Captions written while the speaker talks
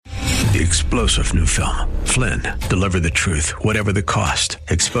The explosive new film, Flynn, deliver the truth, whatever the cost,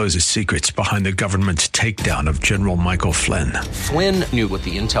 exposes secrets behind the government's takedown of General Michael Flynn. Flynn knew what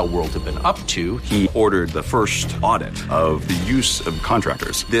the intel world had been up to. He ordered the first audit of the use of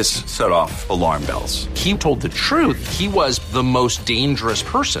contractors. This set off alarm bells. He told the truth. He was the most dangerous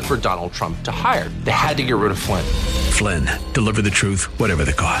person for Donald Trump to hire. They had to get rid of Flynn. Flynn, deliver the truth, whatever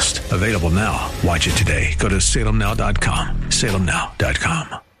the cost. Available now. Watch it today. Go to salemnow.com.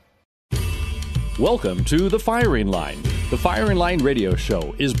 salemnow.com. Welcome to The Firing Line. The Firing Line radio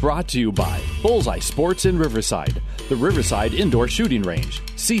show is brought to you by Bullseye Sports in Riverside, the Riverside Indoor Shooting Range,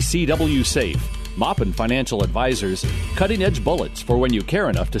 CCW Safe, Maupin Financial Advisors, Cutting Edge Bullets for when you care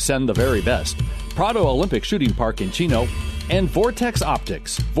enough to send the very best, Prado Olympic Shooting Park in Chino, and Vortex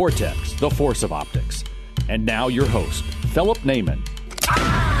Optics, Vortex, the force of optics. And now your host, Philip Naiman.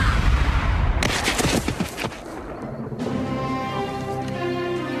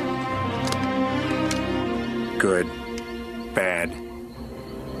 Good. Bad.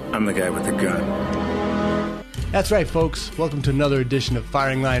 I'm the guy with the gun. That's right, folks. Welcome to another edition of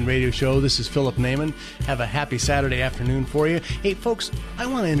Firing Line Radio Show. This is Philip Naiman. Have a happy Saturday afternoon for you. Hey, folks, I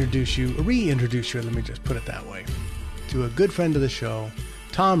want to reintroduce you, let me just put it that way, to a good friend of the show,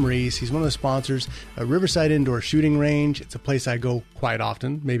 Tom Reese. He's one of the sponsors, a Riverside Indoor Shooting Range. It's a place I go quite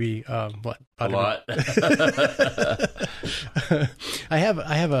often, maybe, A lot. I have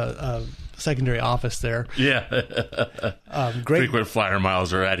a secondary office there. Yeah. Great. Frequent flyer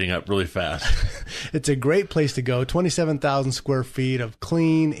miles are adding up really fast. It's a great place to go. 27,000 square feet of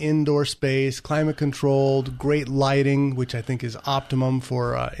clean indoor space, climate controlled, great lighting, which I think is optimum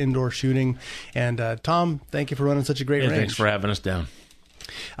for indoor shooting. And Tom, thank you for running such a great range. Thanks for having us down.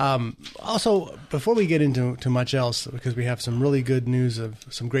 Also, before we get into much else, because we have some really good news of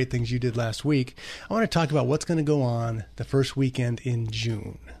some great things you did last week, I want to talk about what's going to go on the first weekend in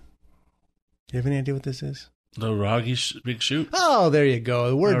June. Do you have any idea what this is? The Roggy Big Shoot. Oh, there you go.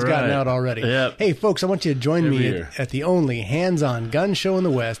 The word's gotten out already. Yep. Hey, folks, I want you to join me at the only hands-on gun show in the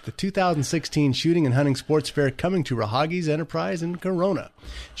West, the 2016 Shooting and Hunting Sports Fair, coming to Rahagi's Enterprise in Corona,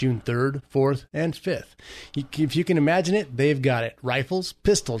 June 3rd, 4th, and 5th. If you can imagine it, they've got it. Rifles,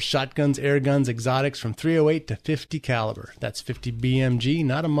 pistols, shotguns, air guns, exotics from .308 to .50 caliber. That's 50 BMG,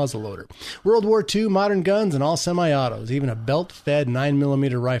 not a muzzleloader. World War II, modern guns, and all semi-autos, even a belt-fed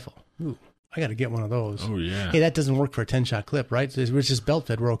 9mm rifle. Ooh. I got to get one of those. Oh, yeah. Hey, that doesn't work for a 10-shot clip, right? So it's just belt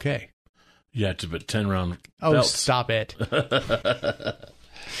fed. We're okay. Yeah, it's a 10-round Oh, belt. Stop it.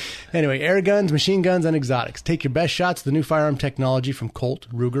 Anyway, air guns, machine guns, and exotics. Take your best shots of the new firearm technology from Colt,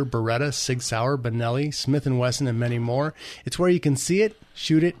 Ruger, Beretta, Sig Sauer, Benelli, Smith & Wesson, and many more. It's where you can see it,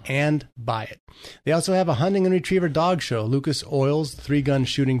 shoot it, and buy it. They also have a hunting and retriever dog show, Lucas Oil's 3-gun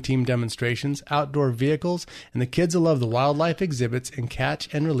shooting team demonstrations, outdoor vehicles, and the kids will love the wildlife exhibits and catch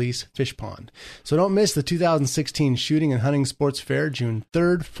and release fish pond. So don't miss the 2016 Shooting and Hunting Sports Fair, June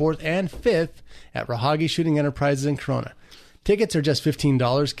 3rd, 4th, and 5th at Rahagi Shooting Enterprises in Corona. Tickets are just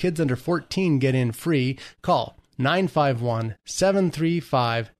 $15. Kids under 14 get in free. Call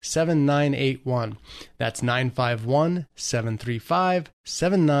 951-735-7981. That's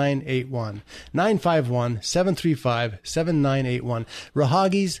 951-735-7981. 951-735-7981.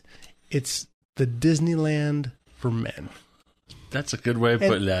 Rahagi's, it's the Disneyland for men. That's a good way of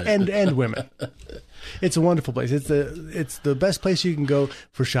putting that. And women. It's a wonderful place. It's the best place you can go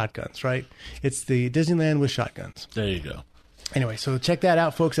for shotguns, right? It's the Disneyland with shotguns. There you go. Anyway, so check that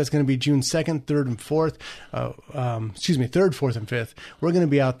out, folks. That's going to be June 2nd, 3rd, and 4th. 3rd, 4th, and 5th. We're going to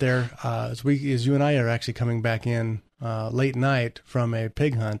be out there as you and I are actually coming back in late night from a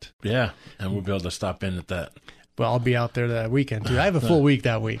pig hunt. Yeah, and we'll be able to stop in at that. Well, I'll be out there that weekend, too. I have a full week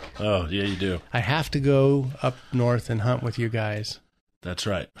that week. Oh, yeah, you do. I have to go up north and hunt with you guys. That's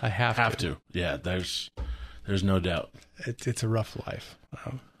right. I have to. Yeah, there's no doubt. It's a rough life.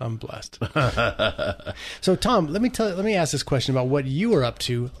 I'm blessed. So, Tom, let me ask this question about what you were up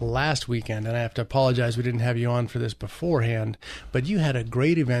to last weekend, and I have to apologize we didn't have you on for this beforehand, but you had a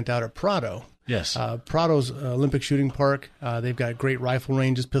great event out at Prado. Yes. Prado's Olympic Shooting Park. They've got great rifle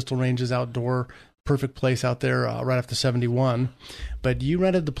ranges, pistol ranges, outdoor, perfect place out there right off the 71. But you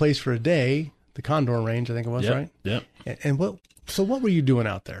rented the place for a day, the Condor Range, I think it was, right? Yep. And what were you doing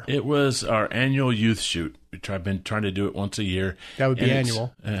out there? It was our annual youth shoot. I've been trying to do it once a year. That would be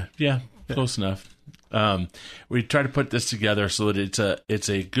annual. Yeah, close enough. We try to put this together so that it's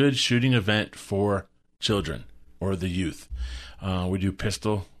a good shooting event for children or the youth. We do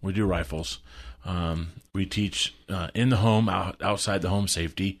pistol, we do rifles. We teach in the home, outside the home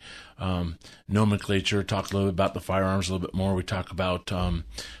safety, nomenclature, talk a little bit about the firearms a little bit more. We talk about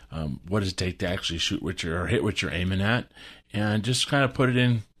what does it take to actually shoot what you're, or hit what you're aiming at, and just kind of put it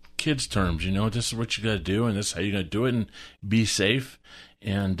in kids' terms. This is what you got to do, and this is how you're going to do it, and be safe.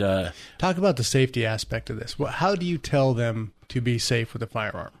 And talk about the safety aspect of this. How do you tell them to be safe with a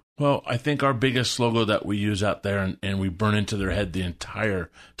firearm? Well, I think our biggest slogan that we use out there, and we burn into their head the entire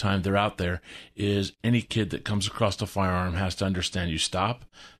time they're out there, is any kid that comes across a firearm has to understand you stop,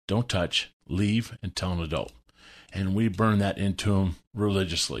 don't touch, leave, and tell an adult. And we burn that into them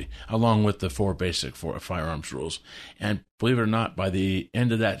religiously, along with the 4 basic firearms rules. And believe it or not, by the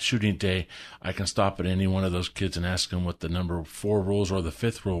end of that shooting day, I can stop at any one of those kids and ask them what the number 4 rules or the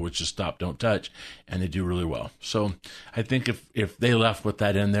 5th rule, which is stop, don't touch, and they do really well. So I think if they left with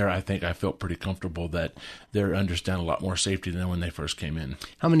that in there, I think I felt pretty comfortable that they understand a lot more safety than when they first came in.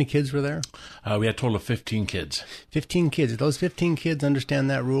 How many kids were there? We had a total of 15 kids. 15 kids. If those 15 kids understand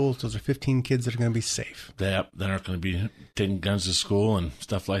that rule, those are 15 kids that are going to be safe. They aren't going to be taking guns to school and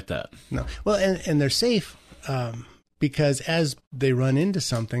stuff like that. No. Well, and they're safe because as they run into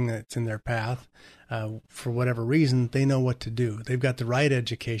something that's in their path, for whatever reason, they know what to do. They've got the right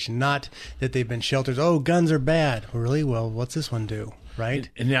education, not that they've been sheltered. Oh, guns are bad. Really? Well, what's this one do? Right?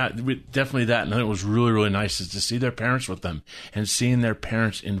 And yeah, definitely that. And it was really, really nice is to see their parents with them, and seeing their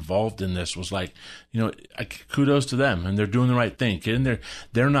parents involved in this was like, kudos to them, and they're doing the right thing. Kid in there,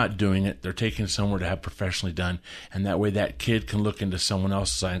 they're not doing it. They're taking it somewhere to have professionally done. And that way that kid can look into someone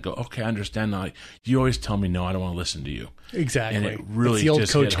else's eye and go, okay, I understand now. You always tell me no, I don't want to listen to you. Exactly. And it really it's the old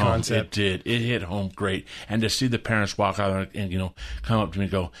just coach hit home. concept. It did. It hit home great. And to see the parents walk out and come up to me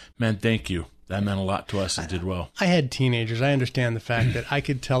and go, man, thank you. That meant a lot to us and did well. I had teenagers. I understand the fact that I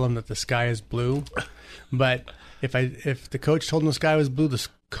could tell them that the sky is blue, but if the coach told them the sky was blue, the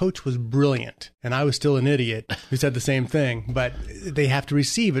coach was brilliant, and I was still an idiot who said the same thing. But they have to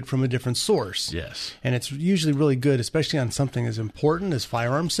receive it from a different source. Yes, and it's usually really good, especially on something as important as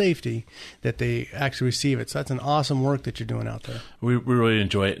firearm safety, that they actually receive it. So that's an awesome work that you're doing out there. We really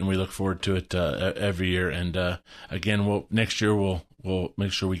enjoy it, and we look forward to it every year. And again, next year we'll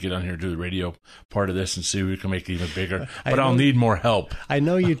make sure we get on here and do the radio part of this and see if we can make it even bigger. But I'll need more help. I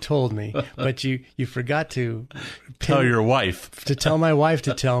know you told me, but you forgot to tell your wife. To tell my wife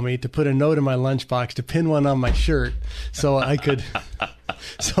to tell me to put a note in my lunchbox to pin one on my shirt so I could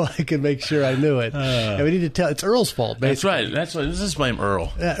make sure I knew it. And we need to tell. It's Earl's fault, basically. That's right. Let's just blame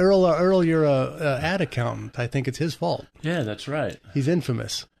Earl. Earl, you're a ad accountant. I think it's his fault. Yeah, that's right. He's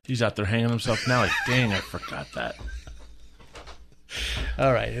infamous. He's out there hanging himself now. Like, dang, I forgot that.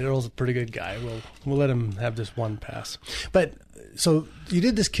 All right, Earl's a pretty good guy. We'll let him have this one pass. But so you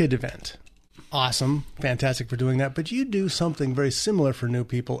did this kid event. Awesome, fantastic for doing that. But you do something very similar for new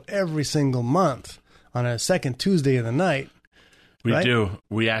people every single month on a second Tuesday of the night. We right? do.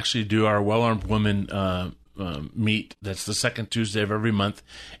 We actually do our Well-Armed Women meet. That's the second Tuesday of every month,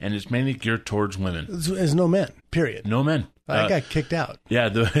 and it's mainly geared towards women. There's no men, period. No men. I got kicked out. Yeah,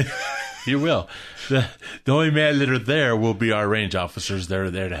 you will. The only men that are there will be our range officers. They're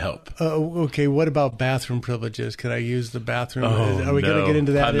there to help. Okay, what about bathroom privileges? Can I use the bathroom? Oh, Are we going to get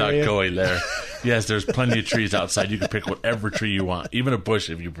into that I'm area? not going there. Yes, there's plenty of trees outside. You can pick whatever tree you want, even a bush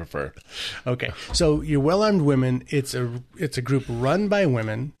if you prefer. Okay, so you're Well-Armed Women. It's a group run by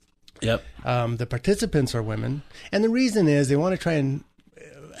women. Yep. The participants are women. And the reason is they want to try and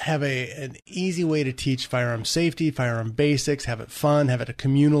have an easy way to teach firearm safety, firearm basics, have it fun, have it a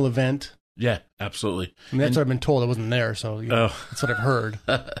communal event. Yeah, absolutely. I mean, that's what I've been told. I wasn't there, so that's what I've heard.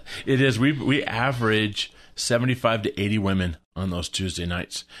 It is. We average 75 to 80 women on those Tuesday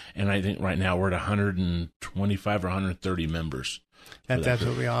nights. And I think right now we're at 125 or 130 members. That's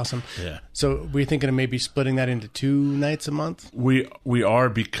absolutely awesome. Yeah. So we're thinking of maybe splitting that into 2 nights a month? We are,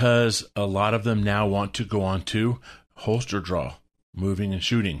 because a lot of them now want to go on to holster draw, moving and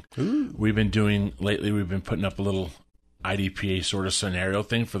shooting. Ooh. We've been putting up a little IDPA sort of scenario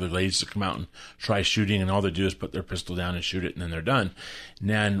thing for the ladies to come out and try shooting, and all they do is put their pistol down and shoot it, and then they're done. And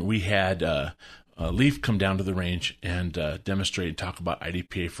then we had Leaf come down to the range and demonstrate and talk about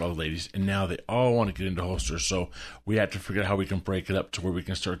IDPA for all the ladies, and now they all want to get into holsters, so we have to figure out how we can break it up to where we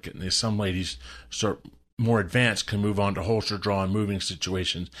can start getting these. Some ladies start more advanced can move on to holster draw and moving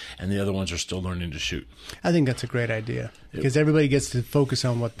situations, and the other ones are still learning to shoot. I think that's a great idea, because everybody gets to focus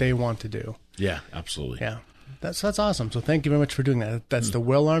on what they want to do. Yeah, absolutely. Yeah. That's awesome. So thank you very much for doing that. That's the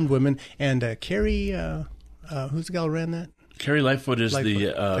Well-Armed Women. And Carrie, who's the gal who ran that? Carrie Lightfoot is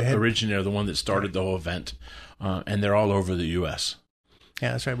the originator, the one that started the whole event, and they're all over the U.S.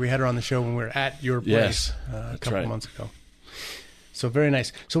 Yeah, that's right. We had her on the show when we were at your place a couple months ago. So very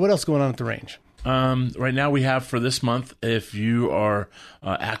nice. So what else is going on at the range? Right now we have for this month, if you are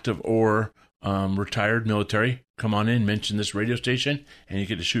active or retired military, come on in, mention this radio station, and you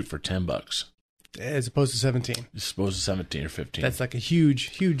get to shoot for $10. As opposed to 17. As opposed to 17 or 15. That's like a huge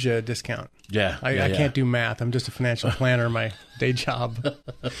discount. Yeah. I can't do math. I'm just a financial planner in my day job.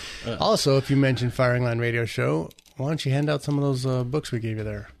 Also, if you mentioned Firing Line Radio Show, why don't you hand out some of those books we gave you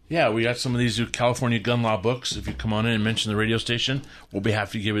there? Yeah, we got some of these California gun law books. If you come on in and mention the radio station, we'll be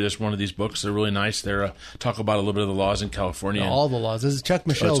happy to give you one of these books. They're really nice. They're talk about a little bit of the laws in California. All the laws. This is Chuck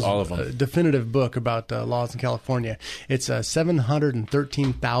Michel's all of them. Definitive book about laws in California. It's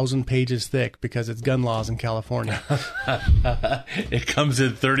 713,000 pages thick because it's gun laws in California. It comes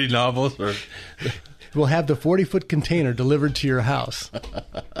in 30 novels. We'll have the 40-foot container delivered to your house.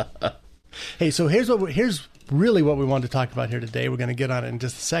 Hey, so here's really what we want to talk about here today. We're going to get on it in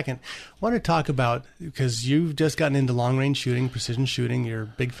just a second. I want to talk about, because you've just gotten into long-range shooting, precision shooting. You're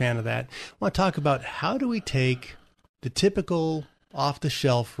a big fan of that. I want to talk about how do we take the typical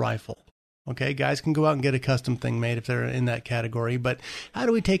off-the-shelf rifle. Okay, guys can go out and get a custom thing made if they're in that category. But how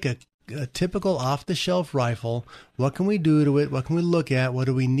do we take a typical off-the-shelf rifle? What can we do to it? What can we look at? What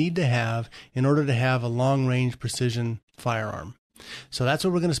do we need to have in order to have a long-range precision firearm? So that's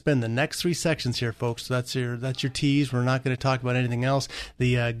what we're going to spend the next 3 sections here, folks. So that's your tease. We're not going to talk about anything else.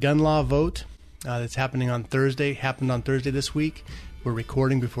 The gun law vote that's happened on Thursday this week. We're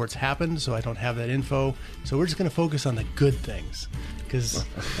recording before it's happened, so I don't have that info. So we're just going to focus on the good things, because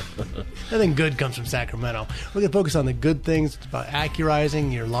nothing good comes from Sacramento. We're going to focus on the good things about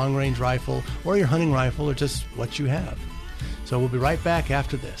accurizing your long-range rifle or your hunting rifle or just what you have. So we'll be right back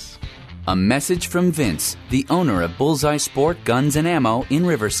after this. A message from Vince, the owner of Bullseye Sport Guns and Ammo in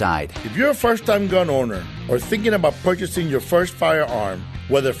Riverside. If you're a first-time gun owner or thinking about purchasing your first firearm,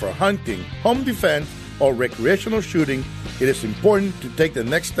 whether for hunting, home defense, or recreational shooting, it is important to take the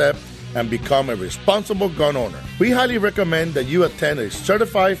next step and become a responsible gun owner. We highly recommend that you attend a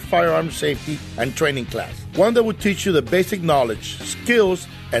certified firearm safety and training class, one that will teach you the basic knowledge, skills,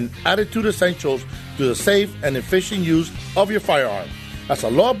 and attitude essentials to the safe and efficient use of your firearm. As a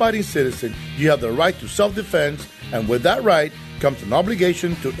law-abiding citizen, you have the right to self-defense, and with that right comes an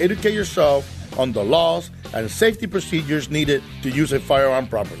obligation to educate yourself on the laws and safety procedures needed to use a firearm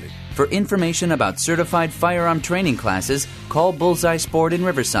properly. For information about certified firearm training classes, call Bullseye Sport in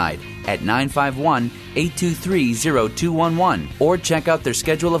Riverside at 951-823-0211 or check out their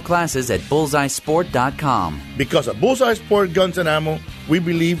schedule of classes at bullseyesport.com. Because at Bullseye Sport Guns and Ammo, we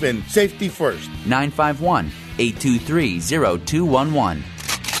believe in safety first. 951-823-0211.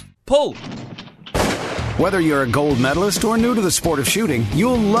 Pull! Whether you're a gold medalist or new to the sport of shooting,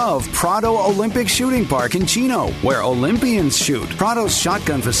 you'll love Prado Olympic Shooting Park in Chino, where Olympians shoot. Prado's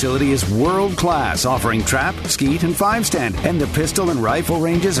shotgun facility is world-class, offering trap, skeet, and 5-stand. And the pistol and rifle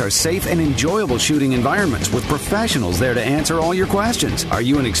ranges are safe and enjoyable shooting environments with professionals there to answer all your questions. Are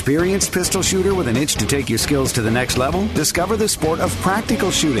you an experienced pistol shooter with an itch to take your skills to the next level? Discover the sport of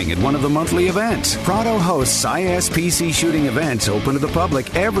practical shooting at one of the monthly events. Prado hosts ISPC shooting events open to the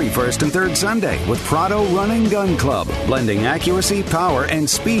public every first and third Sunday with Prado Run and Gun Club, blending accuracy, power, and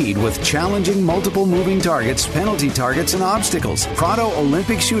speed with challenging multiple moving targets, penalty targets, and obstacles. Prado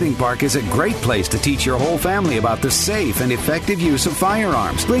Olympic Shooting Park is a great place to teach your whole family about the safe and effective use of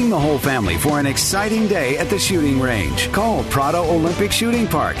firearms. Bring the whole family for an exciting day at the shooting range. Call Prado Olympic Shooting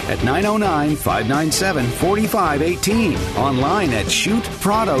Park at 909-597-4518. Online at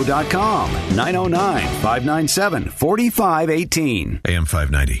shootprado.com. 909-597-4518. AM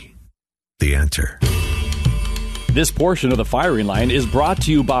 590. The answer. This portion of the Firing Line is brought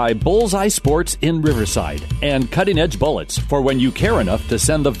to you by Bullseye Sports in Riverside and Cutting Edge Bullets for when you care enough to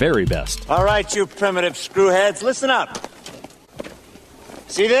send the very best. All right, you primitive screwheads, listen up.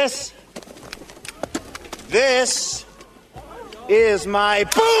 See this? This is my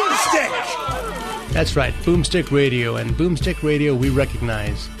boomstick! That's right, Boomstick Radio. And Boomstick Radio, we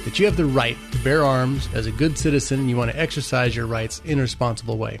recognize that you have the right to bear arms as a good citizen and you want to exercise your rights in a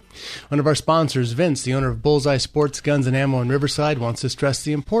responsible way. One of our sponsors, Vince, the owner of Bullseye Sports Guns and Ammo in Riverside, wants to stress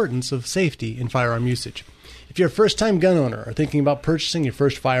the importance of safety in firearm usage. If you're a first-time gun owner or thinking about purchasing your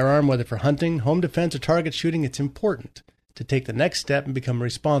first firearm, whether for hunting, home defense, or target shooting, it's important to take the next step and become a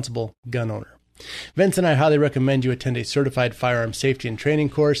responsible gun owner. Vince and I highly recommend you attend a certified firearm safety and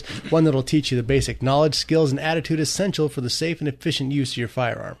training course, one that will teach you the basic knowledge, skills, and attitude essential for the safe and efficient use of your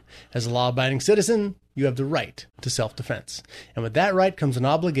firearm. As a law-abiding citizen, you have the right to self-defense. And with that right comes an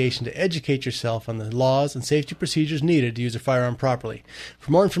obligation to educate yourself on the laws and safety procedures needed to use a firearm properly.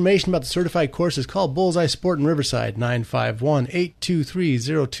 For more information about the certified courses, call Bullseye Sport in Riverside,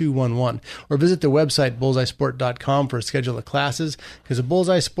 951-823-0211, or visit their website, bullseyesport.com, for a schedule of classes, because at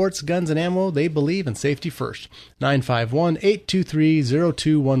Bullseye Sports, Guns and Ammo, they believe in safety first.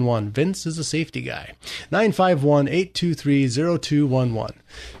 951-823-0211. Vince is a safety guy. 951-823-0211.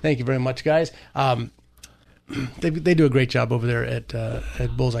 Thank you very much, guys. They do a great job over there at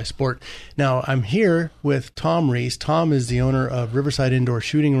Bullseye Sport. Now, I'm here with Tom Reese. Tom is the owner of Riverside Indoor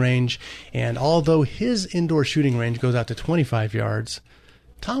Shooting Range, and although his indoor shooting range goes out to 25 yards,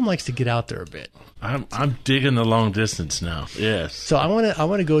 Tom likes to get out there a bit. I'm digging the long distance now. Yes. So I want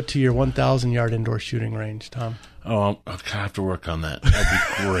to go to your 1,000 yard indoor shooting range, Tom. Oh, I'll have to work on that. That'd be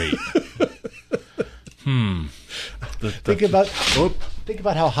great. Think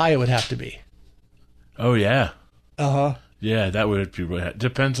about how high it would have to be. Oh, yeah. Uh-huh. Yeah, that would be really...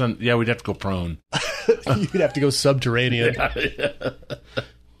 Depends on... Yeah, we'd have to go prone. You'd have to go subterranean. Yeah.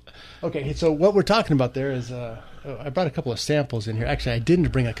 Okay, so what we're talking about there is... I brought a couple of samples in here. Actually, I didn't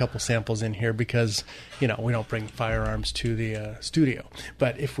bring a couple samples in here because, we don't bring firearms to the studio.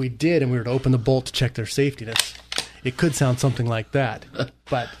 But if we did and we were to open the bolt to check their safetiness, it could sound something like that.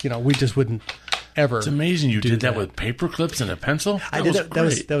 But, we just wouldn't ever... It's amazing you did that with paper clips and a pencil. I did that.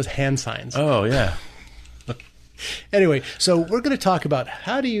 That was hand signs. Oh, yeah. Anyway, so we're going to talk about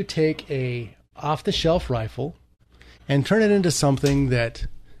how do you take a off-the-shelf rifle and turn it into something that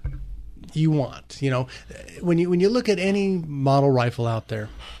you want. When you look at any model rifle out there,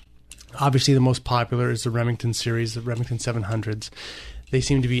 obviously the most popular is the Remington series, the Remington 700s. They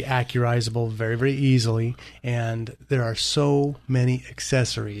seem to be accurizable very, very easily, and there are so many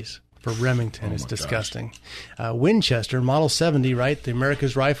accessories for Remington. It's disgusting. Winchester, Model 70, right? The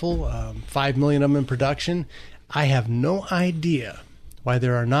America's rifle, 5 million of them in production. I have no idea why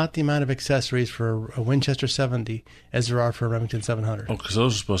there are not the amount of accessories for a Winchester 70 as there are for a Remington 700. Oh, because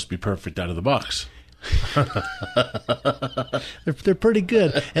those are supposed to be perfect out of the box. They're pretty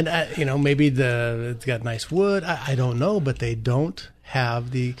good. And, maybe it's got nice wood. I don't know, but they don't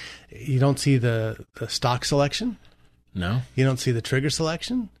have you don't see the stock selection. No. You don't see the trigger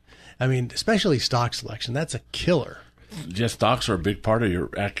selection. I mean, especially stock selection. That's a killer. Yeah, stocks are a big part of your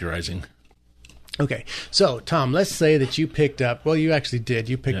accurizing. Okay, so Tom, let's say that you picked up. Well, you actually did.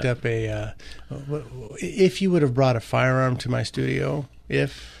 You picked up a. If you would have brought a firearm to my studio,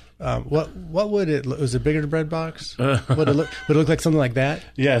 what would it? Was it bigger than a bread box? Would it look like something like that?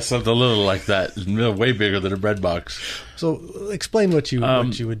 Yeah, something a little like that. Way bigger than a bread box. So explain what you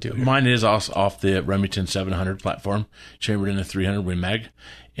would do. Mine is off the Remington 700 platform, chambered in a 300 Win Mag,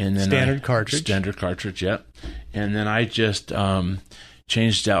 and then standard cartridge. Yeah, and then I just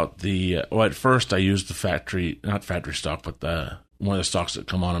changed out the. At first I used the not factory stock, but one of the stocks that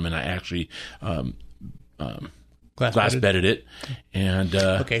come on them, and I actually glass bedded it. And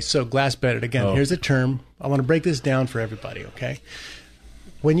okay, so glass bedded again. Here's a term. I want to break this down for everybody. Okay,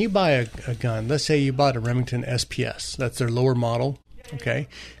 when you buy a gun, let's say you bought a Remington SPS. That's their lower model. Okay,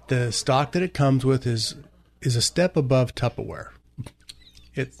 the stock that it comes with is a step above Tupperware.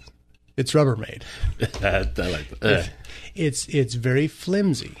 It's Rubbermaid. I like that. It's very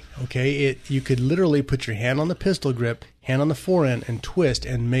flimsy. Okay, you could literally put your hand on the pistol grip, hand on the forend, and twist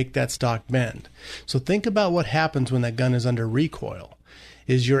and make that stock bend. So think about what happens when that gun is under recoil.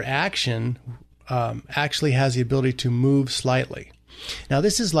 Is your action actually has the ability to move slightly. Now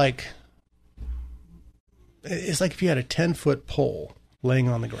this is it's like if you had a 10-foot pole laying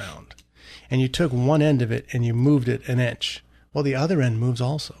on the ground, and you took one end of it and you moved it an inch. Well, the other end moves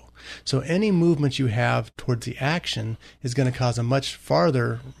also. So any movement you have towards the action is going to cause a much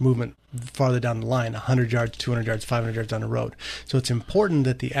farther movement farther down the line, 100 yards, 200 yards, 500 yards down the road. So it's important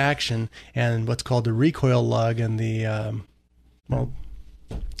that the action and what's called the recoil lug and the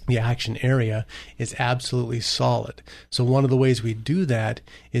action area is absolutely solid. So one of the ways we do that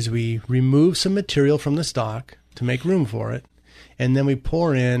is we remove some material from the stock to make room for it, and then we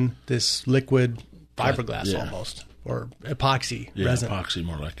pour in this liquid fiberglass almost. Or epoxy resin. Epoxy,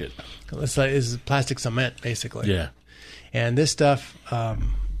 more like it. It's plastic cement, basically. Yeah. And this stuff,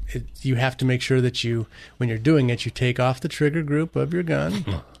 you have to make sure that when you're doing it, you take off the trigger group of your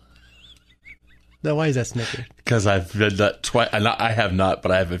gun. Now, why is that snippy? Because I've done that twice. I have not,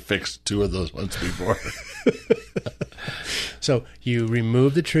 but I have fixed two of those once before. So you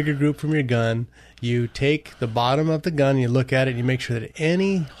remove the trigger group from your gun. You take the bottom of the gun, you look at it, and you make sure that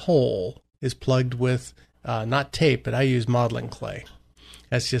any hole is plugged with not tape, but I use modeling clay.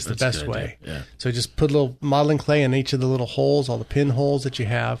 That's just the best way. Yeah. So just put a little modeling clay in each of the little holes, all the pinholes that you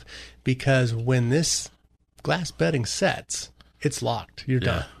have. because when this glass bedding sets, it's locked. You're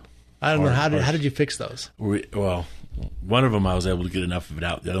done. I don't know. How did you fix those? Well, one of them I was able to get enough of it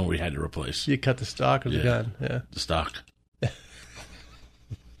out. The other one we had to replace. You cut the stock or the gun? Yeah. The stock.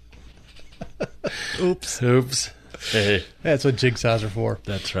 Oops. Hey. That's what jigsaws are for.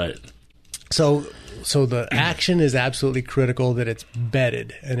 That's right. So the action is absolutely critical that it's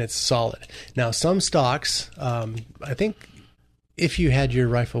bedded and it's solid. Now, some stocks, I think if you had your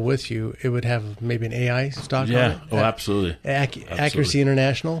rifle with you, it would have maybe an AI stock on it. Oh, absolutely. Accuracy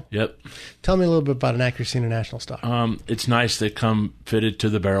International? Yep. Tell me a little bit about an Accuracy International stock. It's nice. They come fitted to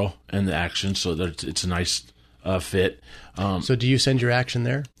the barrel and the action, so that it's a nice fit. So do you send your action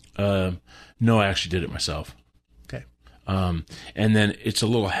there? No, I actually did it myself. Okay. And then it's a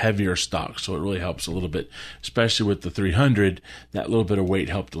little heavier stock, so it really helps a little bit, especially with the 300. That little bit of weight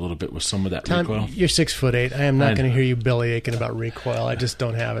helped a little bit with some of that Tom, recoil. You're 6'8". I am not going to hear you belly aching about recoil. I just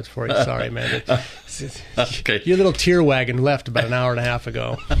don't have it for you. Sorry, man. Okay. Your little tear wagon left about an hour and a half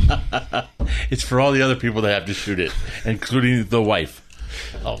ago. It's for all the other people that have to shoot it, including the wife.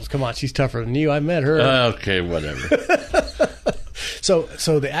 Oh, come on. She's tougher than you. I met her. Okay, whatever.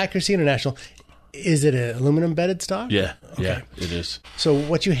 So the Accuracy International, is it an aluminum bedded stock? Yeah, okay. Yeah, it is. So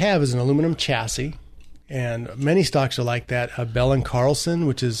what you have is an aluminum chassis, and many stocks are like that. Bell & Carlson,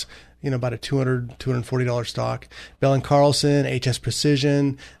 which is about a $240 stock. Bell & Carlson, HS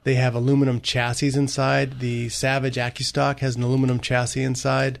Precision, they have aluminum chassis inside. The Savage AccuStock has an aluminum chassis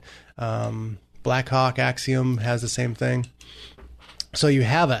inside. Blackhawk Axiom has the same thing. So you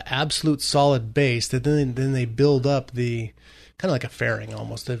have an absolute solid base that then they build up the kind of like a fairing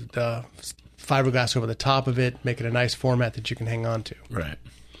almost, the fiberglass over the top of it, make it a nice format that you can hang on to. Right.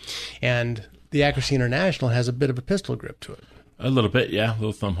 And the Accuracy International has a bit of a pistol grip to it. A little bit, yeah. A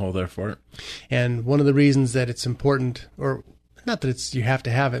little thumb hole there for it. And one of the reasons that it's important, or not that you have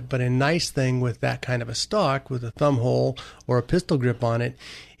to have it, but a nice thing with that kind of a stock with a thumb hole or a pistol grip on it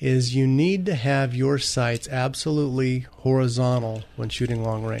is you need to have your sights absolutely horizontal when shooting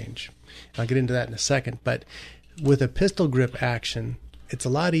long range. I'll get into that in a second, but with a pistol grip action, it's a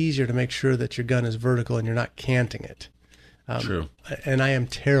lot easier to make sure that your gun is vertical and you're not canting it. True. And I am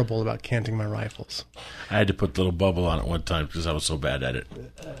terrible about canting my rifles. I had to put the little bubble on it one time because I was so bad at it.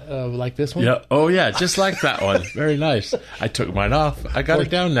 Like this one? Yeah. Oh, yeah. Just like that one. Very nice. I took mine off. I got it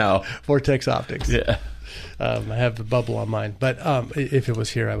down now. Vortex Optics. Yeah. I have the bubble on mine. But if it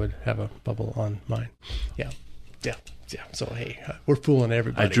was here, I would have a bubble on mine. Yeah. So, hey, we're fooling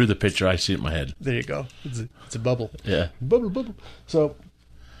everybody. I drew the picture. I see it in my head. There you go. It's a bubble. Yeah. Bubble. So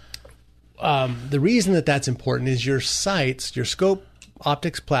the reason that's important is your sights, your scope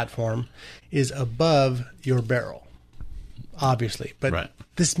optics platform is above your barrel, obviously. But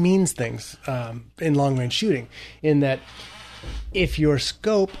this means things in long-range shooting in that if your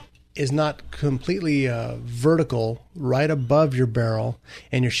scope is not completely vertical right above your barrel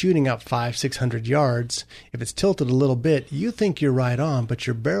and you're shooting up 500-600 yards, if it's tilted a little bit, you think you're right on, but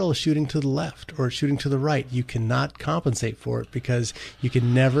your barrel is shooting to the left or shooting to the right. You cannot compensate for it because you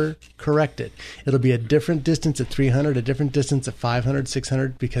can never correct it. It'll be a different distance at 300, a different distance at 500,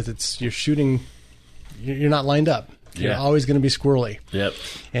 600 because you're shooting, you're not lined up. You're always going to be squirrely. Yep.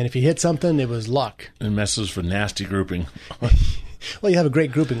 And if you hit something, it was luck. It messes for nasty grouping. Well, you have a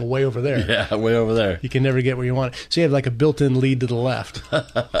great grouping way over there. Yeah, way over there. You can never get where you want it. So you have like a built-in lead to the left.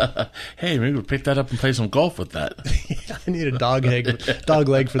 Hey, maybe we'll pick that up and play some golf with that. I need a dog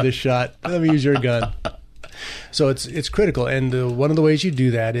leg for this shot. Let me use your gun. So it's critical. And one of the ways you do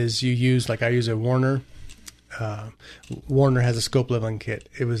that is you use, like I use a Warner. Warner has a scope leveling kit.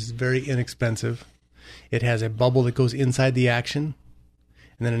 It was very inexpensive. It has a bubble that goes inside the action,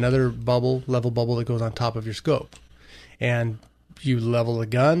 and then another level bubble that goes on top of your scope. And you level the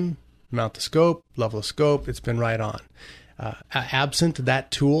gun, mount the scope, level the scope. It's been right on. Absent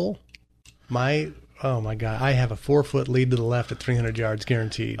that tool, oh my God, I have a 4-foot lead to the left at 300 yards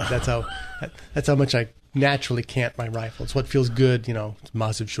guaranteed. That's how much I naturally cant my rifle. It's what feels good, it's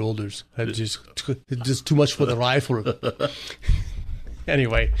massive shoulders. It's just too much for the rifle.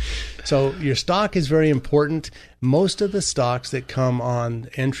 Anyway, so your stock is very important. Most of the stocks that come on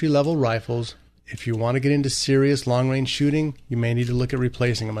entry-level rifles, if you want to get into serious long-range shooting, you may need to look at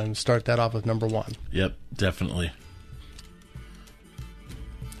replacing them. I'm going to start that off with number one. Yep, definitely.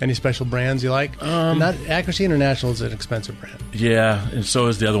 Any special brands you like? Not Accuracy International is an expensive brand. Yeah, and so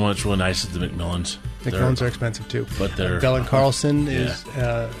is the other one that's really nice is the Macmillans. Macmillans are expensive too. But they're Bell & Carlson is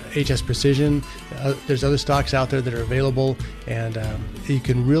HS Precision. There's other stocks out there that are available, and you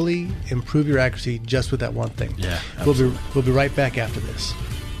can really improve your accuracy just with that one thing. Yeah, we'll be right back after this.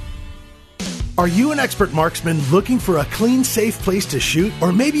 Are you an expert marksman looking for a clean, safe place to shoot?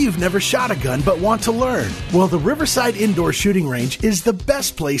 Or maybe you've never shot a gun but want to learn? Well, the Riverside Indoor Shooting Range is the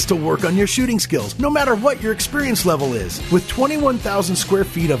best place to work on your shooting skills, no matter what your experience level is. With 21,000 square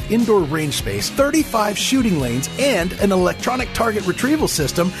feet of indoor range space, 35 shooting lanes, and an electronic target retrieval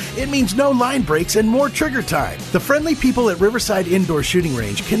system, it means no line breaks and more trigger time. The friendly people at Riverside Indoor Shooting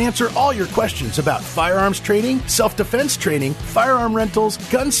Range can answer all your questions about firearms training, self-defense training, firearm rentals,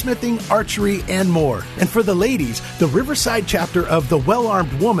 gunsmithing, archery, and more. And for the ladies, the Riverside chapter of The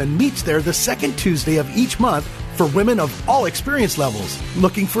Well-Armed Woman meets there the second Tuesday of each month for women of all experience levels.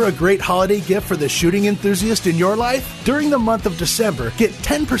 Looking for a great holiday gift for the shooting enthusiast in your life? During the month of December, get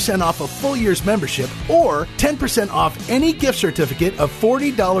 10% off a full year's membership or 10% off any gift certificate of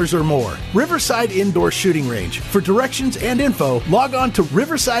 $40 or more. Riverside Indoor Shooting Range. For directions and info, log on to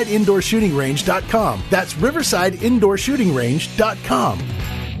riversideindoorshootingrange.com. That's riversideindoorshootingrange.com.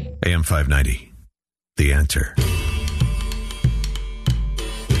 AM 590, The Answer.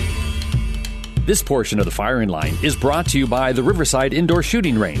 This portion of the Firing Line is brought to you by the Riverside Indoor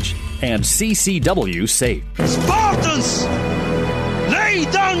Shooting Range and CCW Safe. Spartans, lay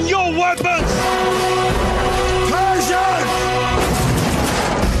down your weapons! Persians,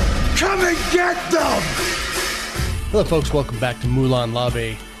 come and get them! Hello, folks. Welcome back to Moulin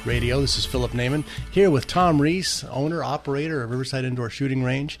Labe Radio. This is Philip Naiman here with Tom Reese, owner, operator of Riverside Indoor Shooting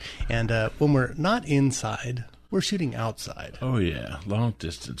Range. And when we're not inside, we're shooting outside. Oh, yeah. Long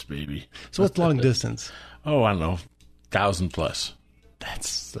distance, baby. So what's long distance? Oh, I don't know. 1,000 plus.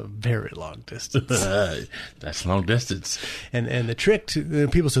 That's a very long distance. That's long distance. And the trick to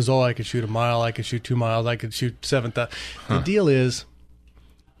people says, oh, I could shoot a mile, I could shoot 2 miles, I could shoot 7,000. The deal is,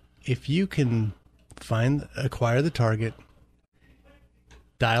 if you can acquire the target,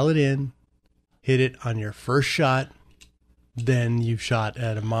 dial it in, hit it on your first shot, then you've shot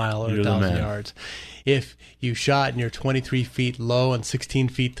at a mile or 1,000 yards. If you shot and you're 23 feet low and 16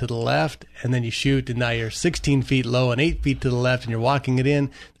 feet to the left, and then you shoot and now you're 16 feet low and 8 feet to the left and you're walking it in,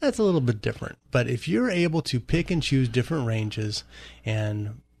 that's a little bit different. But if you're able to pick and choose different ranges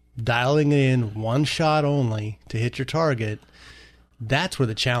and dialing it in one shot only to hit your target, that's where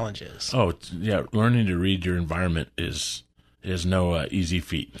the challenge is. Oh, yeah. Learning to read your environment is no easy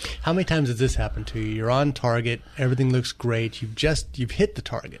feet. How many times has this happened to you? You're on target, everything looks great, you've hit the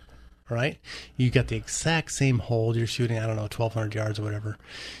target, right? You got the exact same hold, you're shooting, 1,200 yards or whatever.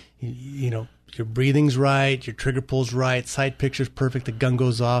 You know, your breathing's right, your trigger pull's right, sight picture's perfect, the gun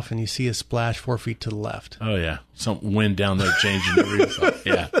goes off, and you see a splash 4 feet to the left. Oh, yeah. Some wind down there changing the refill.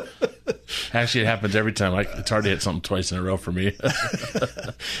 Yeah. Actually, it happens every time. It's hard to hit something twice in a row for me.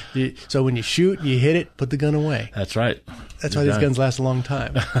 So when you shoot, you hit it, put the gun away. That's right. That's why these guns last a long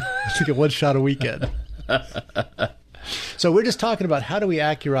time. You get one shot a weekend. So we're just talking about how do we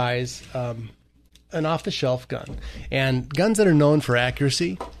accurize an off-the-shelf gun. And guns that are known for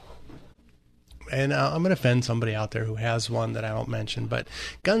accuracy, and I'm going to offend somebody out there who has one that I won't mention, but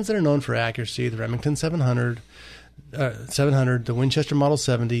guns that are known for accuracy, the Remington 700, the Winchester Model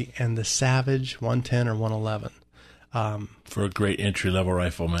 70, and the Savage 110 or 111. For a great entry-level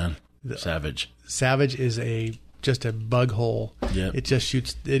rifle, man. Savage. Savage is just a bug hole. Yep. It just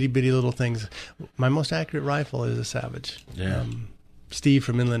shoots itty-bitty little things. My most accurate rifle is a Savage. Yeah. Steve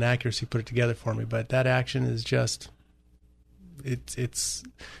from Inland Accuracy put it together for me, but that action is just... It's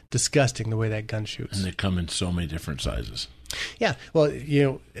disgusting the way that gun shoots. And they come in so many different sizes. Yeah. Well,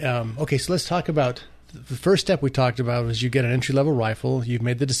 okay, so let's talk about... The first step we talked about was you get an entry-level rifle. You've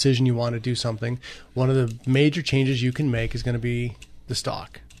made the decision you want to do something. One of the major changes you can make is going to be the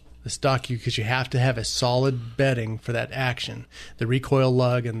stock. The stock, because you have to have a solid bedding for that action. The recoil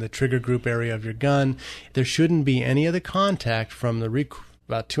lug and the trigger group area of your gun. There shouldn't be any other contact from the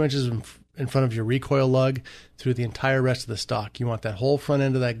about 2 inches in front of your recoil lug through the entire rest of the stock. You want that whole front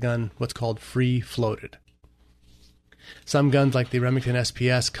end of that gun, what's called free-floated. Some guns like the Remington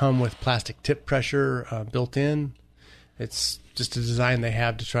SPS come with plastic tip pressure built in. It's just a design they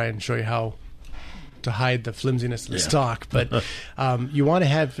have to try and show you how to hide the flimsiness of the stock. But you want to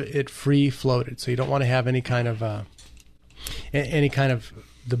have it free floated, so you don't want to have any kind of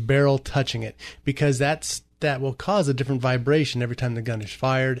the barrel touching it, because that will cause a different vibration every time the gun is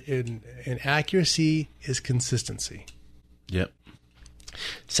fired. And accuracy is consistency. Yep.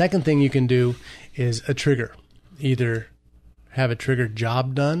 Second thing you can do is a trigger. Either have a trigger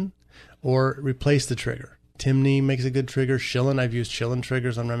job done or replace the trigger. Timney makes a good trigger. Schillen, I've used Schillen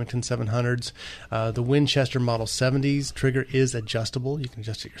triggers on Remington 700s. The Winchester Model 70s trigger is adjustable. You can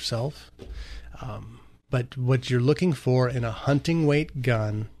adjust it yourself. But what you're looking for in a hunting weight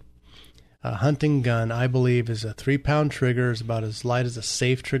gun, A hunting gun, I believe, is a 3-pound trigger. It's about as light as a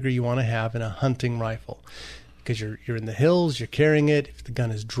safe trigger you want to have in a hunting rifle. Because you're in the hills, you're carrying it. If the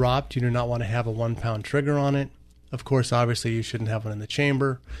gun is dropped, you do not want to have a 1-pound trigger on it. Of course, obviously, you shouldn't have one in the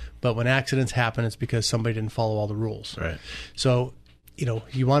chamber. But when accidents happen, it's because somebody didn't follow all the rules. Right. So,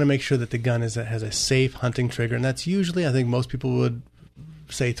 you want to make sure that the gun has a safe hunting trigger. And that's usually, I think most people would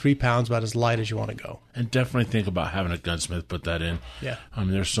say 3 pounds, about as light as you want to go. And definitely think about having a gunsmith put that in. Yeah. I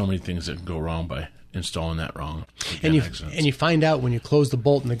mean, there's so many things that can go wrong by installing that wrong. And you find out when you close the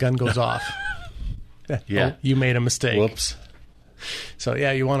bolt and the gun goes off. Yeah. Oh, you made a mistake. Whoops. So,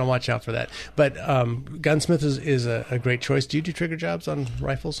 yeah, you want to watch out for that. But gunsmith is a great choice. Do you do trigger jobs on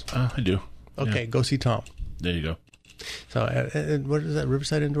rifles? I do. Okay, Yeah. Go see Tom. There you go. So, what is that,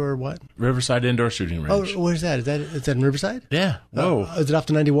 Riverside Indoor or what? Riverside Indoor Shooting Range. Oh, where's that? Is that in Riverside? Yeah. Whoa. Is it off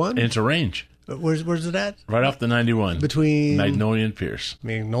the 91? And it's a range. Where's it at? Right off the 91. Between Magnolia and Pierce.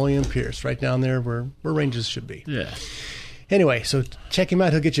 Magnolia and Pierce, right down there where ranges should be. Yeah. Anyway, so check him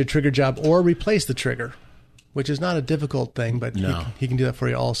out. He'll get you a trigger job or replace the trigger, which is not a difficult thing, but he can do that for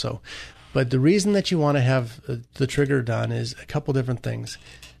you also. But the reason that you want to have the trigger done is a couple different things.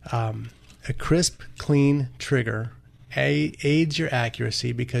 A crisp, clean trigger aids your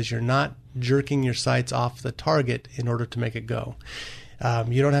accuracy because you're not jerking your sights off the target in order to make it go.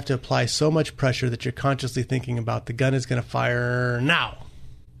 You don't have to apply so much pressure that you're consciously thinking about the gun is going to fire now.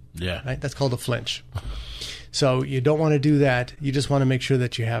 Yeah. Right? That's called a flinch. So you don't want to do that. You just want to make sure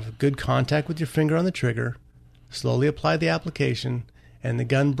that you have good contact with your finger on the trigger, slowly apply the application, and the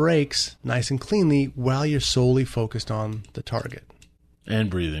gun breaks nice and cleanly while you're solely focused on the target. And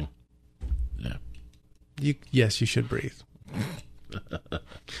breathing. Yeah. Yes, you should breathe.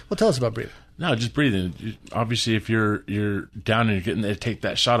 Well, tell us about breathing. No, just breathing. Obviously, if you're down and you're getting there to take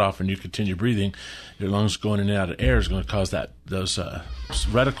that shot off and you continue breathing, your lungs going in and out of air is going to cause those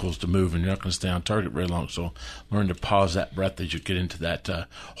reticles to move, and you're not going to stay on target very long. So learn to pause that breath as you get into that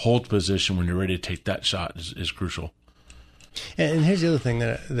hold position when you're ready to take that shot is crucial. And here's the other thing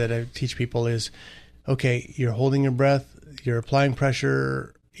that I teach people is, okay, you're holding your breath, you're applying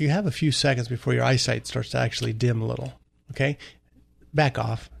pressure, you have a few seconds before your eyesight starts to actually dim a little. Okay? Back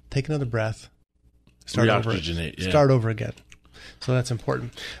off, take another breath, start over again. So that's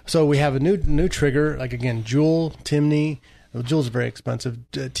important. So we have a new trigger, like again, Jewel, Timney. Well, Jewel's very expensive.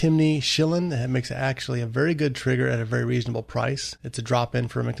 Timney, Schillen, that makes actually a very good trigger at a very reasonable price. It's a drop-in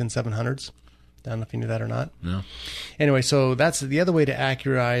for Remington 700s. I don't know if you knew that or not. No. Anyway, so that's the other way to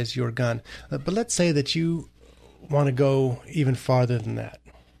accurize your gun. But let's say that you want to go even farther than that.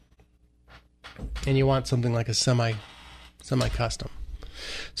 And you want something like a semi-custom.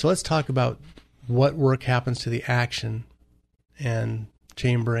 So let's talk about what work happens to the action and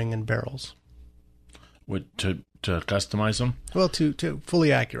chambering and barrels. What, to customize them? Well, to fully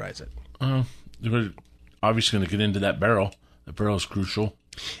accurize it. We're obviously going to get into that barrel. The barrel is crucial.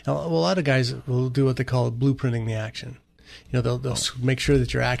 Now, a lot of guys will do what they call blueprinting the action. They'll make sure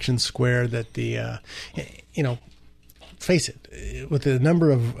that your action's square, that the, face it, with the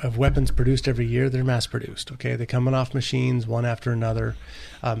number of weapons produced every year, they're mass produced. Okay, they're coming off machines one after another,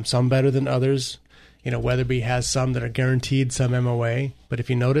 some better than others. Weatherby has some that are guaranteed some MOA, but if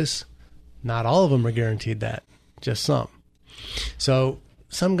you notice, not all of them are guaranteed that, just some. So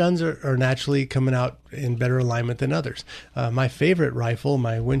some guns are naturally coming out in better alignment than others. My favorite rifle,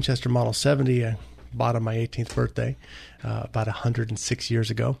 my Winchester Model 70, I bought on my 18th birthday about 106 years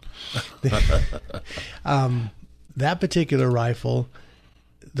ago. That particular rifle,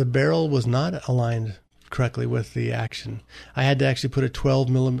 the barrel was not aligned correctly with the action. I had to actually put a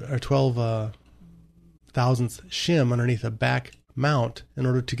 12 thousandth shim underneath a back mount in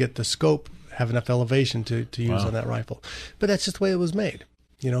order to get the scope, have enough elevation to use on that rifle. But that's just the way it was made.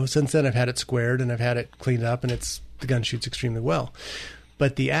 Since then I've had it squared and I've had it cleaned up, and the gun shoots extremely well.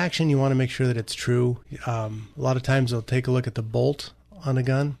 But the action, you want to make sure that it's true. A lot of times they'll take a look at the bolt on a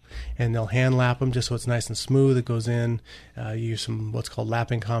gun and they'll hand lap them just so it's nice and smooth. It goes in. You use some what's called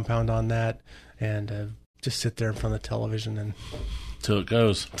lapping compound on that, and just sit there in front of the television and till it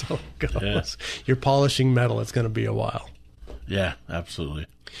goes. Yeah. You're polishing metal. It's going to be a while. Yeah, absolutely.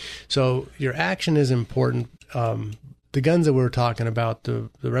 So your action is important. The guns that we were talking about, the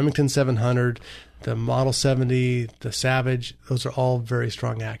Remington 700, the Model 70, the Savage, those are all very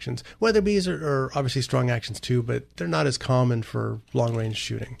strong actions. Weatherby's are obviously strong actions too, but they're not as common for long-range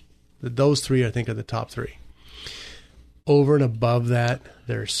shooting. Those three, I think, are the top three. Over and above that,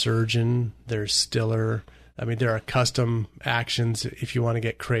 there's Surgeon, there's Stiller. I mean, there are custom actions if you want to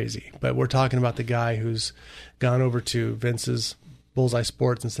get crazy. But we're talking about the guy who's gone over to Vince's Bullseye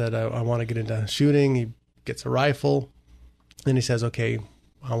Sports and said, I want to get into shooting. He gets a rifle, and he says, okay,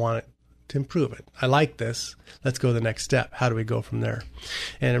 I want it improve it. I like this. Let's go to the next step. How do we go from there?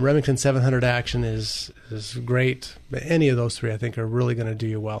 And a Remington 700 action is great. Any of those three, I think, are really going to do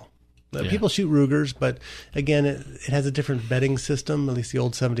you well. Yeah. People shoot Rugers, but again, it has a different bedding system. At least the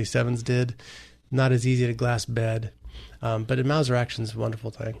old 77s did. Not as easy to glass bed. But a Mauser action is a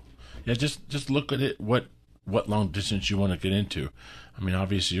wonderful thing. Yeah, just look at it. What long distance you want to get into. I mean,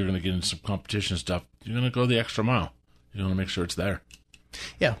 obviously, you're going to get into some competition stuff. You're going to go the extra mile. You want to make sure it's there.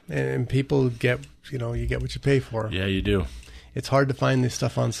 Yeah, and people get, you get what you pay for. Yeah, you do. It's hard to find this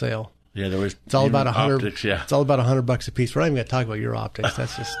stuff on sale. Yeah, there was. It's all about optics. Yeah, it's all about $100 a piece. We're not even going to talk about your optics.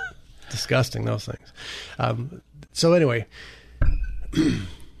 That's just disgusting. Those things. So anyway,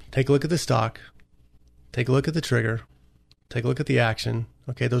 take a look at the stock. Take a look at the trigger. Take a look at the action.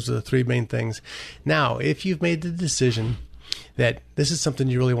 Okay, those are the three main things. Now, if you've made the decision that this is something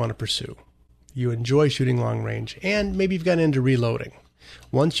you really want to pursue, you enjoy shooting long range, and maybe you've gotten into reloading.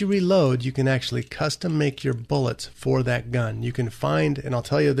 Once you reload, you can actually custom make your bullets for that gun. You can find, and I'll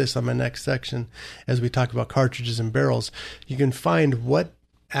tell you this on my next section as we talk about cartridges and barrels, you can find what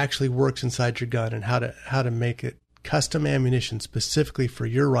actually works inside your gun and how to make it custom ammunition specifically for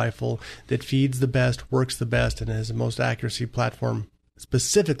your rifle that feeds the best, works the best, and has the most accuracy platform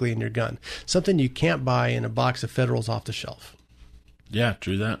specifically in your gun. Something you can't buy in a box of Federals off the shelf. Yeah,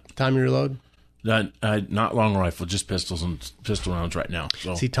 true that. Time you reload? Not long rifle, just pistols and pistol rounds right now.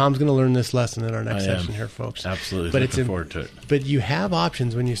 So. See, Tom's going to learn this lesson in our next section here, folks. Absolutely, but looking forward to it. But you have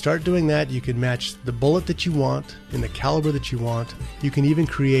options. When you start doing that, you can match the bullet that you want in the caliber that you want. You can even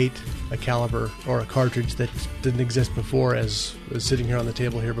create a caliber or a cartridge that didn't exist before, as was sitting here on the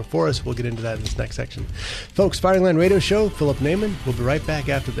table here before us. We'll get into that in this next section. Folks, Firing Line Radio Show, Philip Naiman. We'll be right back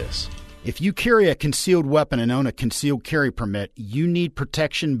after this. If you carry a concealed weapon and own a concealed carry permit, you need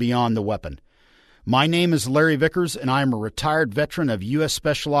protection beyond the weapon. My name is Larry Vickers, and I am a retired veteran of U.S.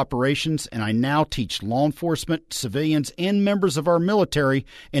 Special Operations, and I now teach law enforcement, civilians, and members of our military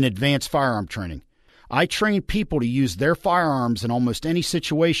in advanced firearm training. I train people to use their firearms in almost any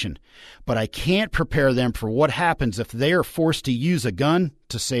situation, but I can't prepare them for what happens if they are forced to use a gun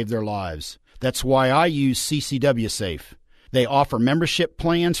to save their lives. That's why I use CCW Safe. They offer membership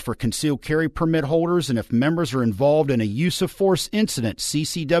plans for concealed carry permit holders, and if members are involved in a use of force incident,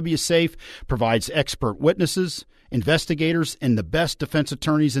 CCW Safe provides expert witnesses, investigators, and the best defense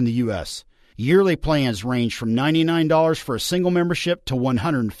attorneys in the U.S. Yearly plans range from $99 for a single membership to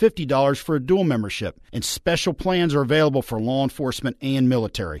 $150 for a dual membership, and special plans are available for law enforcement and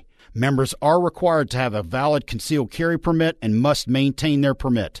military. Members are required to have a valid concealed carry permit and must maintain their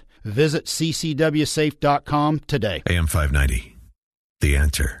permit. Visit ccwsafe.com today. AM 590, The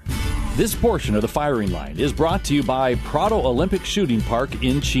Answer. This portion of the Firing Line is brought to you by Prado Olympic Shooting Park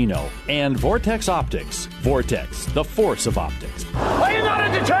in Chino and Vortex Optics. Vortex, the force of optics. Are you not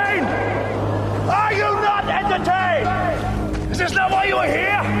entertained? Are you not entertained? Is this not why you are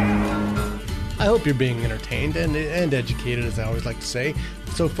here? I hope you're being entertained and educated, as I always like to say.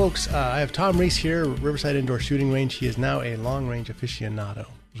 So, folks, I have Tom Reese here, Riverside Indoor Shooting Range. He is now a long-range aficionado.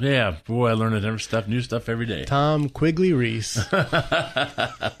 Yeah, boy, I learn new stuff every day. Tom Quigley Reese.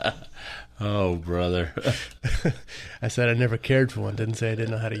 Oh, brother. I said I never cared for one. Didn't say I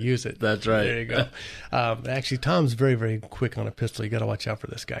didn't know how to use it. That's right. There you go. Actually, Tom's very, very quick on a pistol. You got to watch out for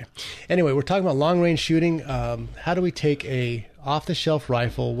this guy. Anyway, we're talking about long-range shooting. How do we take a off-the-shelf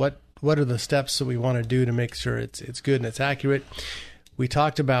rifle? What are the steps that we want to do to make sure it's good and it's accurate? We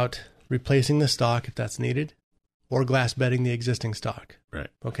talked about replacing the stock if that's needed, or glass bedding the existing stock. Right.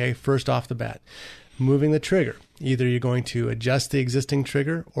 Okay, first off the bat. Moving the trigger. Either you're going to adjust the existing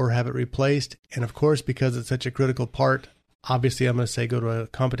trigger or have it replaced. And of course, because it's such a critical part, obviously I'm going to say go to a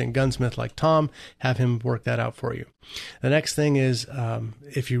competent gunsmith like Tom, have him work that out for you. The next thing is,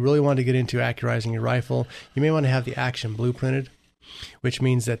 if you really want to get into accurizing your rifle, you may want to have the action blueprinted, which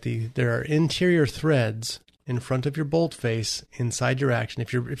means that there are interior threads in front of your bolt face inside your action.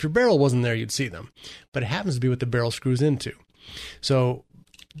 If your barrel wasn't there, you'd see them, but it happens to be what the barrel screws into. So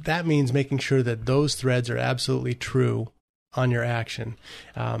that means making sure that those threads are absolutely true on your action,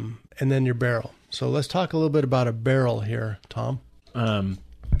 and then your barrel. So let's talk a little bit about a barrel here, Tom.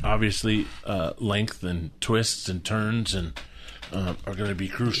 Obviously, length and twists and turns and are going to be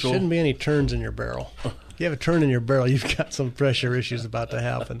crucial. There shouldn't be any turns in your barrel. If you have a turn in your barrel, you've got some pressure issues about to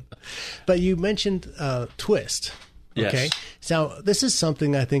happen. But you mentioned twist. Okay. Yes. Now, this is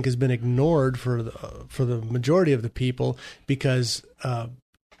something I think has been ignored for the majority of the people, because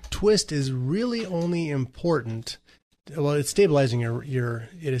twist is really only important. Well, it's stabilizing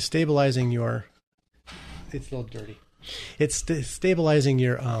it is stabilizing your. It's a little dirty. It's stabilizing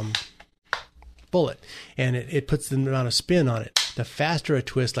your bullet, and it puts the amount of spin on it The faster a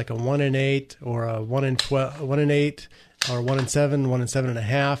twist, like a 1 in 8 or a 1 in 12, 1 in 8 or 1 in 7, 1 in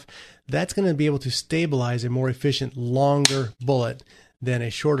 7.5, that's going to be able to stabilize a more efficient, longer bullet than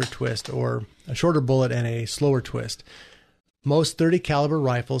a shorter twist, or a shorter bullet and a slower twist. Most 30 caliber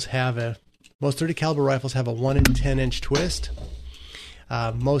rifles have a 1 in 10 inch twist.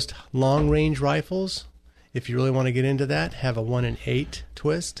 Most long range rifles, if you really want to get into that, have a 1 in 8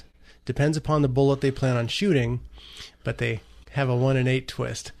 twist. Depends upon the bullet they plan on shooting, but they have a 1 in 8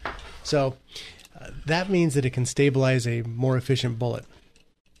 twist. So that means that it can stabilize a more efficient bullet.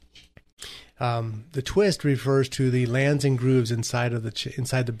 The twist refers to the lands and grooves inside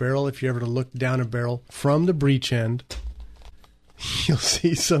the barrel. If you ever look down a barrel from the breech end, you'll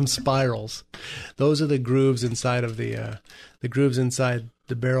see some spirals. Those are the grooves inside of the grooves inside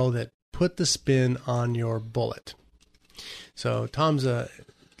the barrel that put the spin on your bullet. So Tom's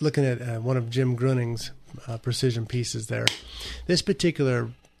looking at one of Jim Gruning's precision pieces there. This particular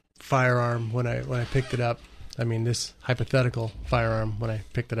firearm, when I picked it up, I mean this hypothetical firearm when I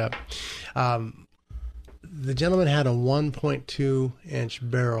picked it up, the gentleman had a 1.2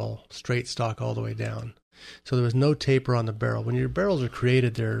 inch barrel, straight stock all the way down. So there was no taper on the barrel. When your barrels are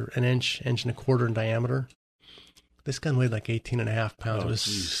created, they're an inch and a quarter in diameter. This gun weighed like 18.5 pounds. It was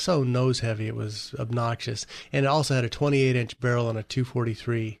so nose heavy, it was obnoxious. And it also had a 28-inch barrel and a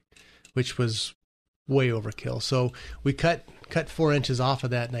 243, which was way overkill. So we cut 4 inches off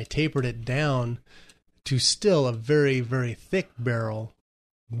of that, and I tapered it down to still a very, very thick barrel,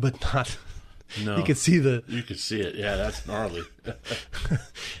 but not... No, you could see it. Yeah, that's gnarly.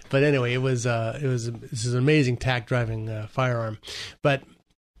 But anyway, this is an amazing tack driving firearm. But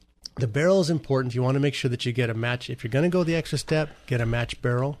the barrel is important. You want to make sure that you get a match. If you're going to go the extra step, get a match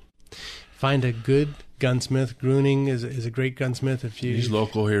barrel. Find a good gunsmith. Gruning is a great gunsmith. He's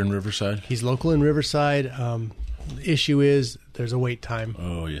local here in Riverside. He's local in Riverside. The issue is there's a wait time.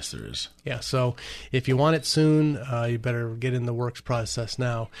 Oh, yes, there is. Yeah, so if you want it soon, you better get in the works process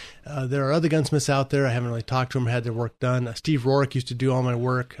now. There are other gunsmiths out there. I haven't really talked to them or had their work done. Steve Rourke used to do all my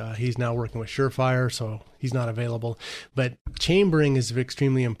work. He's now working with Surefire, so he's not available. But chambering is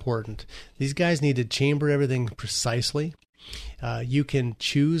extremely important. These guys need to chamber everything precisely. You can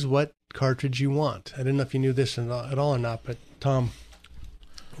choose what cartridge you want. I don't know if you knew this at all or not, but Tom...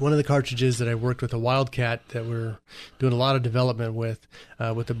 One of the cartridges that I worked with, a Wildcat, that we're doing a lot of development with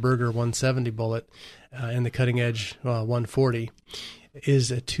the Berger 170 bullet and the Cutting Edge 140, is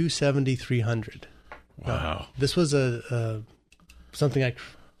a 270-300. Wow. This was something I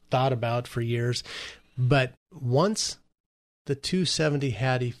thought about for years, but once the 270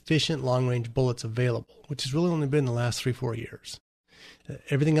 had efficient long-range bullets available, which has really only been the last 3-4 years,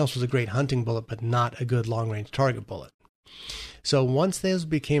 everything else was a great hunting bullet, but not a good long-range target bullet. So once those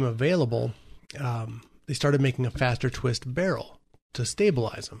became available, they started making a faster twist barrel to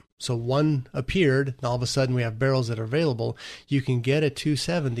stabilize them. So one appeared, and all of a sudden we have barrels that are available. You can get a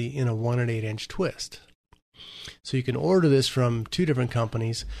 270 in a 1 1/8-inch twist. So you can order this from two different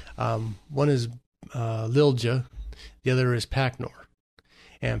companies. One is Lilja, the other is Pacnor.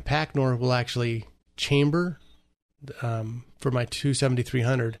 And Pacnor will actually chamber for my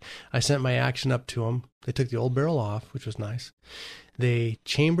 270-300. I sent my action up to them. They took the old barrel off, which was nice. They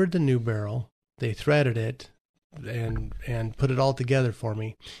chambered the new barrel. They threaded it and put it all together for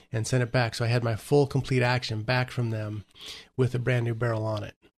me and sent it back. So I had my full, complete action back from them with a brand new barrel on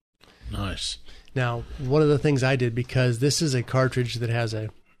it. Nice. Now, one of the things I did, because this is a cartridge that has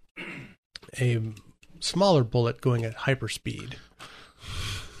a smaller bullet going at hyperspeed.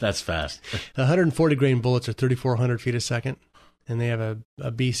 That's fast. The 140 grain bullets are 3,400 feet a second, and they have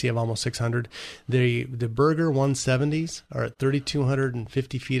a BC of almost 600. The Berger 170s are at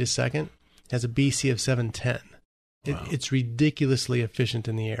 3,250 feet a second. It has a BC of 710. Wow. It's ridiculously efficient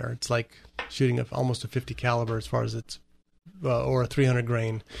in the air. It's like shooting almost a 50 caliber as far as it's, or a 300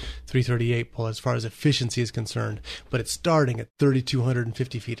 grain 338 bullet as far as efficiency is concerned. But it's starting at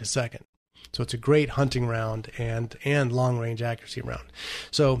 3,250 feet a second. So it's a great hunting round and long-range accuracy round.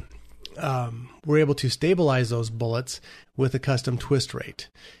 So we're able to stabilize those bullets with a custom twist rate.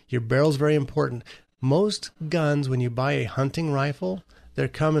 Your barrel's very important. Most guns, when you buy a hunting rifle, they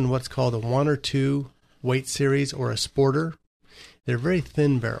come in what's called a 1 or 2 weight series or a sporter. They're very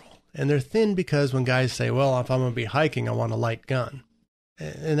thin barrel. And they're thin because when guys say, well, if I'm going to be hiking, I want a light gun.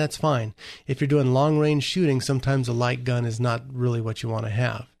 And that's fine. If you're doing long-range shooting, sometimes a light gun is not really what you want to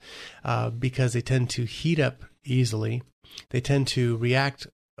have because they tend to heat up easily. They tend to react,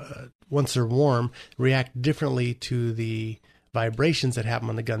 once they're warm, react differently to the vibrations that happen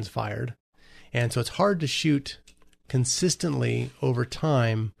when the gun's fired. And so it's hard to shoot consistently over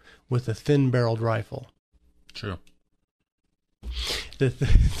time with a thin-barreled rifle. True.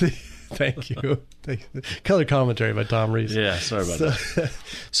 Thank you. Color commentary by Tom Reese. Yeah, sorry about that.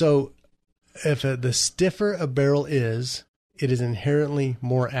 So if the stiffer a barrel is, it is inherently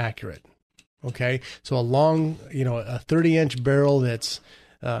more accurate. Okay? So a long, a 30-inch barrel that's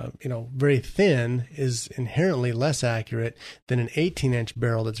very thin is inherently less accurate than an 18-inch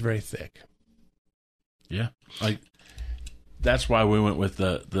barrel that's very thick. Yeah, that's why we went with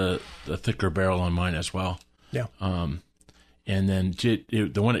the thicker barrel on mine as well. Yeah. And then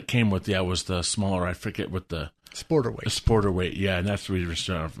the one it came with, was the smaller. I forget what the Sporter weight. The Sporter weight, yeah, and that's the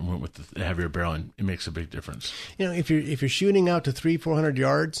reason we went with the heavier barrel, and it makes a big difference. If you're shooting out to 300-400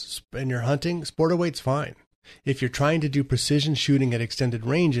 yards and you're hunting, Sporter weight's fine. If you're trying to do precision shooting at extended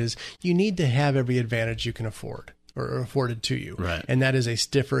ranges, you need to have every advantage you can afford or afforded to you. Right. And that is a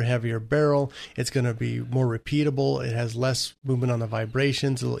stiffer, heavier barrel. It's going to be more repeatable. It has less movement on the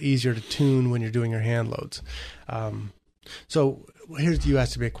vibrations. A little easier to tune when you're doing your hand loads. So you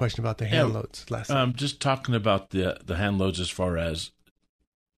asked me a question about the hand loads last time. Just talking about the hand loads as far as,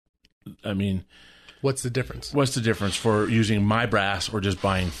 what's the difference? What's the difference for using my brass or just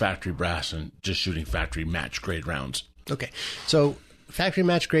buying factory brass and just shooting factory match grade rounds? Okay. So factory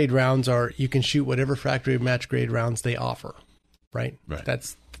match grade rounds you can shoot whatever factory match grade rounds they offer, right?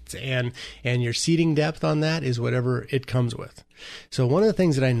 Right. And your seating depth on that is whatever it comes with. So one of the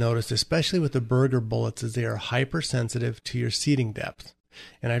things that I noticed, especially with the Berger bullets, is they are hypersensitive to your seating depth.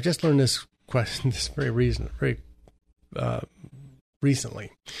 And I've just learned this question very recently.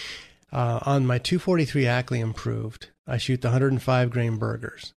 On my 243 Ackley Improved, I shoot the 105 grain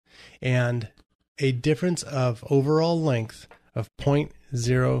Bergers, and a difference of overall length of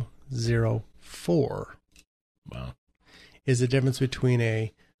 0.004 wow, is the difference between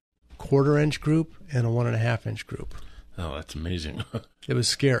a 1/4 inch group and a 1.5 inch group. Oh, that's amazing. It was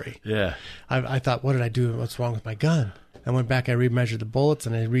scary. Yeah. I thought, what did I do? What's wrong with my gun? I went back, I remeasured the bullets,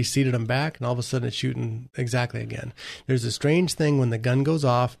 and I reseated them back, and all of a sudden it's shooting exactly again. There's a strange thing when the gun goes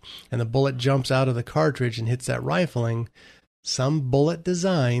off and the bullet jumps out of the cartridge and hits that rifling. Some bullet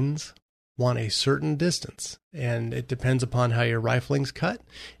designs want a certain distance, and it depends upon how your rifling's cut.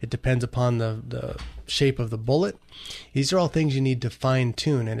 It depends upon the shape of the bullet. These are all things you need to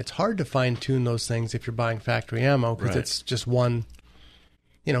fine-tune, and it's hard to fine-tune those things if you're buying factory ammo because it's just one.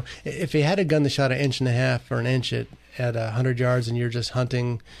 If you had a gun that shot 1.5 inches or 1 inch at 100 yards and you're just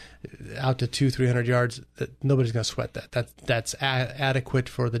hunting out to 200-300 yards, nobody's going to sweat that. That's adequate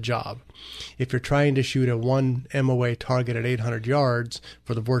for the job. If you're trying to shoot a 1 MOA target at 800 yards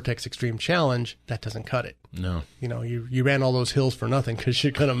for the Vortex Extreme Challenge, that doesn't cut it. No. You ran all those hills for nothing because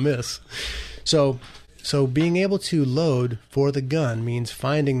you're going to miss. So being able to load for the gun means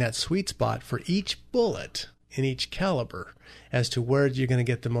finding that sweet spot for each bullet in each caliber as to where you're going to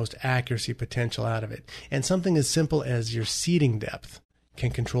get the most accuracy potential out of it. And something as simple as your seating depth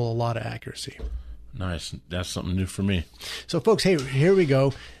can control a lot of accuracy. Nice. That's something new for me. So, folks, hey, here we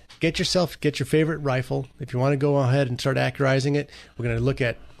go. Get your favorite rifle. If you want to go ahead and start accurizing it, we're going to look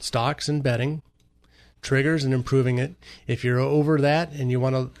at stocks and bedding, triggers and improving it. If you're over that and you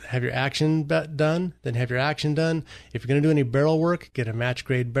want to have your action done, then have your action done. If you're going to do any barrel work, get a match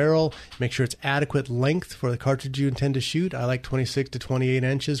grade barrel. Make sure it's adequate length for the cartridge you intend to shoot. I like 26 to 28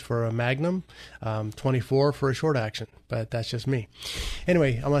 inches for a Magnum, 24 for a short action, but that's just me.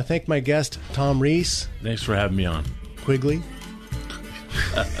 Anyway, I want to thank my guest, Tom Reese. Thanks for having me on. Quigley.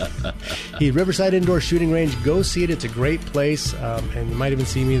 Riverside Indoor Shooting Range. Go see it. It's a great place, and you might even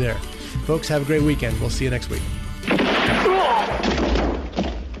see me there. Folks, have a great weekend. We'll see you next week.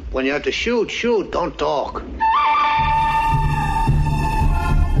 When you have to shoot, don't talk.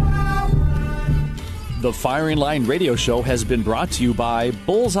 The Firing Line Radio Show has been brought to you by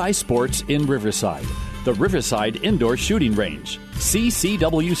Bullseye Sports in Riverside, the Riverside Indoor Shooting Range,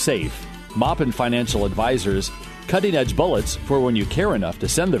 CCW Safe, Maupin Financial Advisors, Cutting Edge Bullets for when you care enough to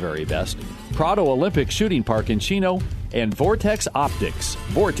send the very best, Prado Olympic Shooting Park in Chino, and Vortex Optics.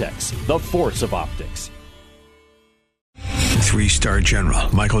 Vortex, the force of optics. 3-star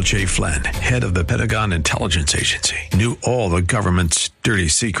General Michael J. Flynn, head of the Pentagon Intelligence Agency, knew all the government's dirty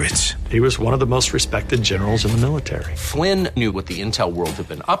secrets. He was one of the most respected generals in the military. Flynn knew what the intel world had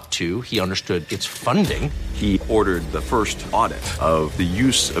been up to. He understood its funding. He ordered the first audit of the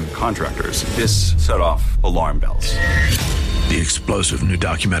use of contractors. This set off alarm bells. The explosive new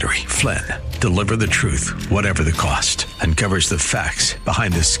documentary, Flynn, Deliver the Truth, Whatever the Cost, uncovers the facts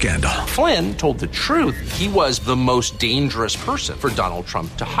behind this scandal. Flynn told the truth. He was the most dangerous person for Donald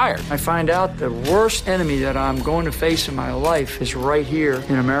Trump to hire. I find out the worst enemy that I'm going to face in my life is right here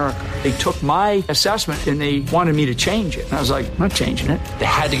in America. They took my assessment and they wanted me to change it. And I was like, I'm not changing it. They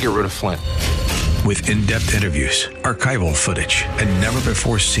had to get rid of Flynn. With in-depth interviews, archival footage, and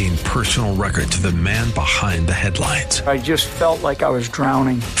never-before-seen personal records of the man behind the headlines. I just felt like I was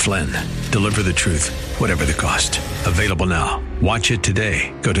drowning. Flynn, deliver the truth, whatever the cost. Available now. Watch it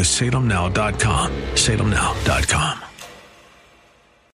today. Go to salemnow.com. salemnow.com.